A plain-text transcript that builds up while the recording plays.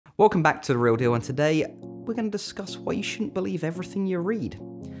Welcome back to The Real Deal, and today we're going to discuss why you shouldn't believe everything you read.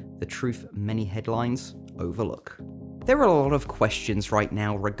 The truth many headlines overlook. There are a lot of questions right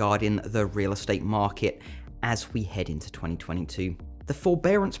now regarding the real estate market as we head into 2022. The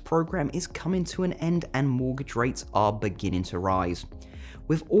forbearance program is coming to an end and mortgage rates are beginning to rise.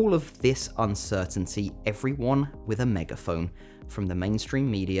 With all of this uncertainty, everyone with a megaphone, from the mainstream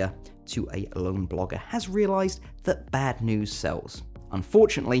media to a lone blogger, has realized that bad news sells.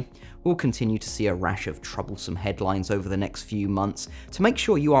 Unfortunately, we'll continue to see a rash of troublesome headlines over the next few months. To make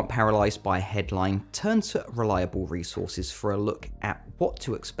sure you aren't paralyzed by a headline, turn to reliable resources for a look at what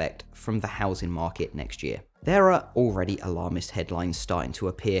to expect from the housing market next year. There are already alarmist headlines starting to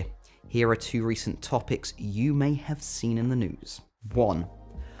appear. Here are two recent topics you may have seen in the news. 1.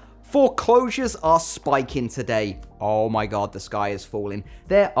 Foreclosures are spiking today. Oh my god, the sky is falling.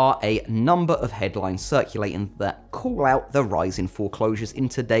 There are a number of headlines circulating that call out the rise in foreclosures in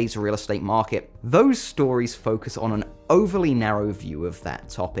today's real estate market. Those stories focus on an overly narrow view of that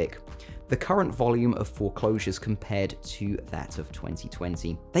topic, the current volume of foreclosures compared to that of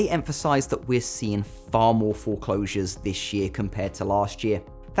 2020. They emphasize that we're seeing far more foreclosures this year compared to last year.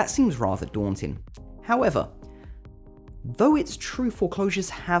 That seems rather daunting. However, though it's true foreclosures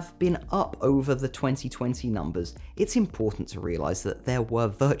have been up over the 2020 numbers, it's important to realize that there were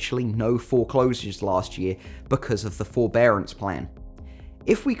virtually no foreclosures last year because of the forbearance plan.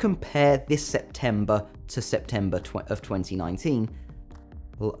 If we compare this September to September of 2019,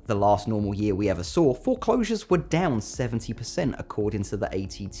 the last normal year we ever saw, foreclosures were down 70% according to the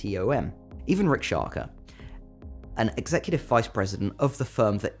ATTOM. Even Rick Sharker, an executive vice president of the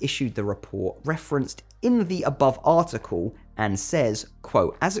firm that issued the report, referenced in the above article and says,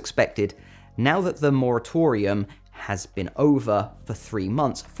 quote, "As expected, now that the moratorium has been over for 3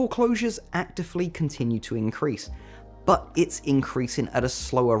 months, foreclosures actively continue to increase. But it's increasing at a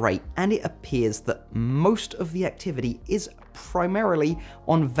slower rate, and it appears that most of the activity is primarily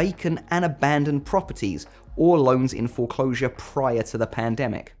on vacant and abandoned properties or loans in foreclosure prior to the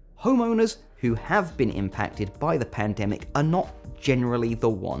pandemic. Homeowners who have been impacted by the pandemic are not generally the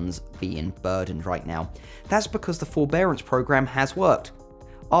ones being burdened right now. That's because the forbearance program has worked."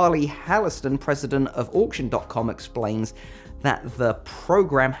 Arlie Halliston, president of auction.com, explains that the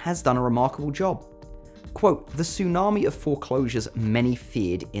program has done a remarkable job. Quote, "The tsunami of foreclosures many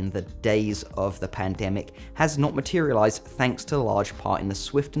feared in the days of the pandemic has not materialized thanks to large part in the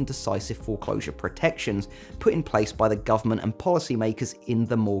swift and decisive foreclosure protections put in place by the government and policymakers in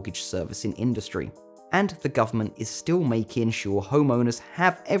the mortgage servicing industry. And the government is still making sure homeowners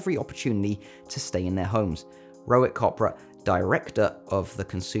have every opportunity to stay in their homes." Rohit Chopra, director of the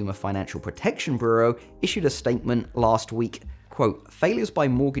Consumer Financial Protection Bureau, issued a statement last week. Quote, "Failures by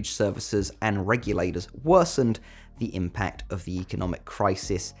mortgage servicers and regulators worsened the impact of the economic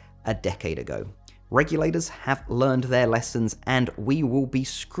crisis a decade ago. Regulators have learned their lessons, and we will be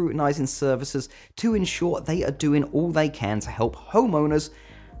scrutinizing servicers to ensure they are doing all they can to help homeowners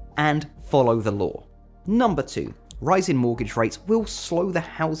and follow the law." Number 2. Rising mortgage rates will slow the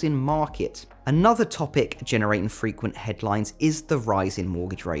housing market. Another topic generating frequent headlines is the rise in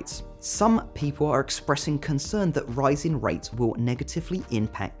mortgage rates. Some people are expressing concern that rising rates will negatively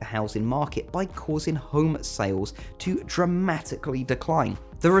impact the housing market by causing home sales to dramatically decline.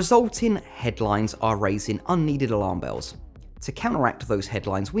 The resulting headlines are raising unneeded alarm bells. To counteract those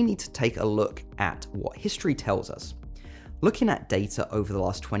headlines, we need to take a look at what history tells us. Looking at data over the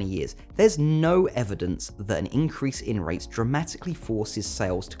last 20 years, there's no evidence that an increase in rates dramatically forces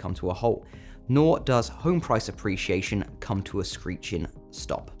sales to come to a halt, nor does home price appreciation come to a screeching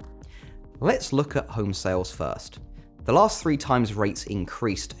stop. Let's look at home sales first. The last 3 times rates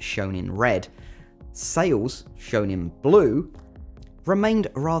increased, shown in red, sales, shown in blue, remained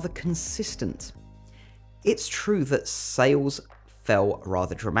rather consistent. It's true that sales fell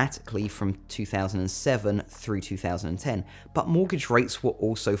rather dramatically from 2007 through 2010, but mortgage rates were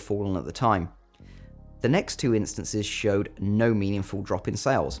also falling at the time. The next 2 instances showed no meaningful drop in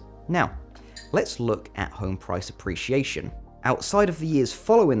sales. Now, let's look at home price appreciation. Outside of the years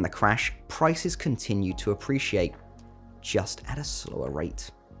following the crash, prices continued to appreciate, just at a slower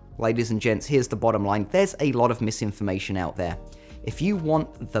rate. Ladies and gents, here's the bottom line. There's a lot of misinformation out there. If you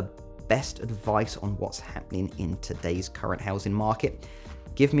want the best advice on what's happening in today's current housing market,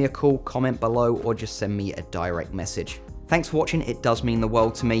 give me a call, comment below, or just send me a direct message. Thanks for watching, it does mean the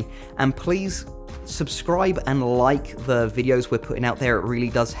world to me, and please subscribe and like the videos we're putting out there. It really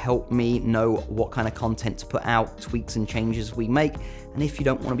does help me know what kind of content to put out, tweaks and changes we make. And if you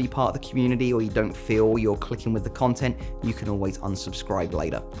don't want to be part of the community or you don't feel you're clicking with the content, you can always unsubscribe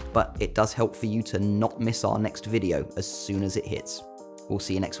later. But it does help for you to not miss our next video as soon as it hits. We'll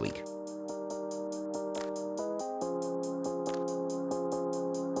see you next week.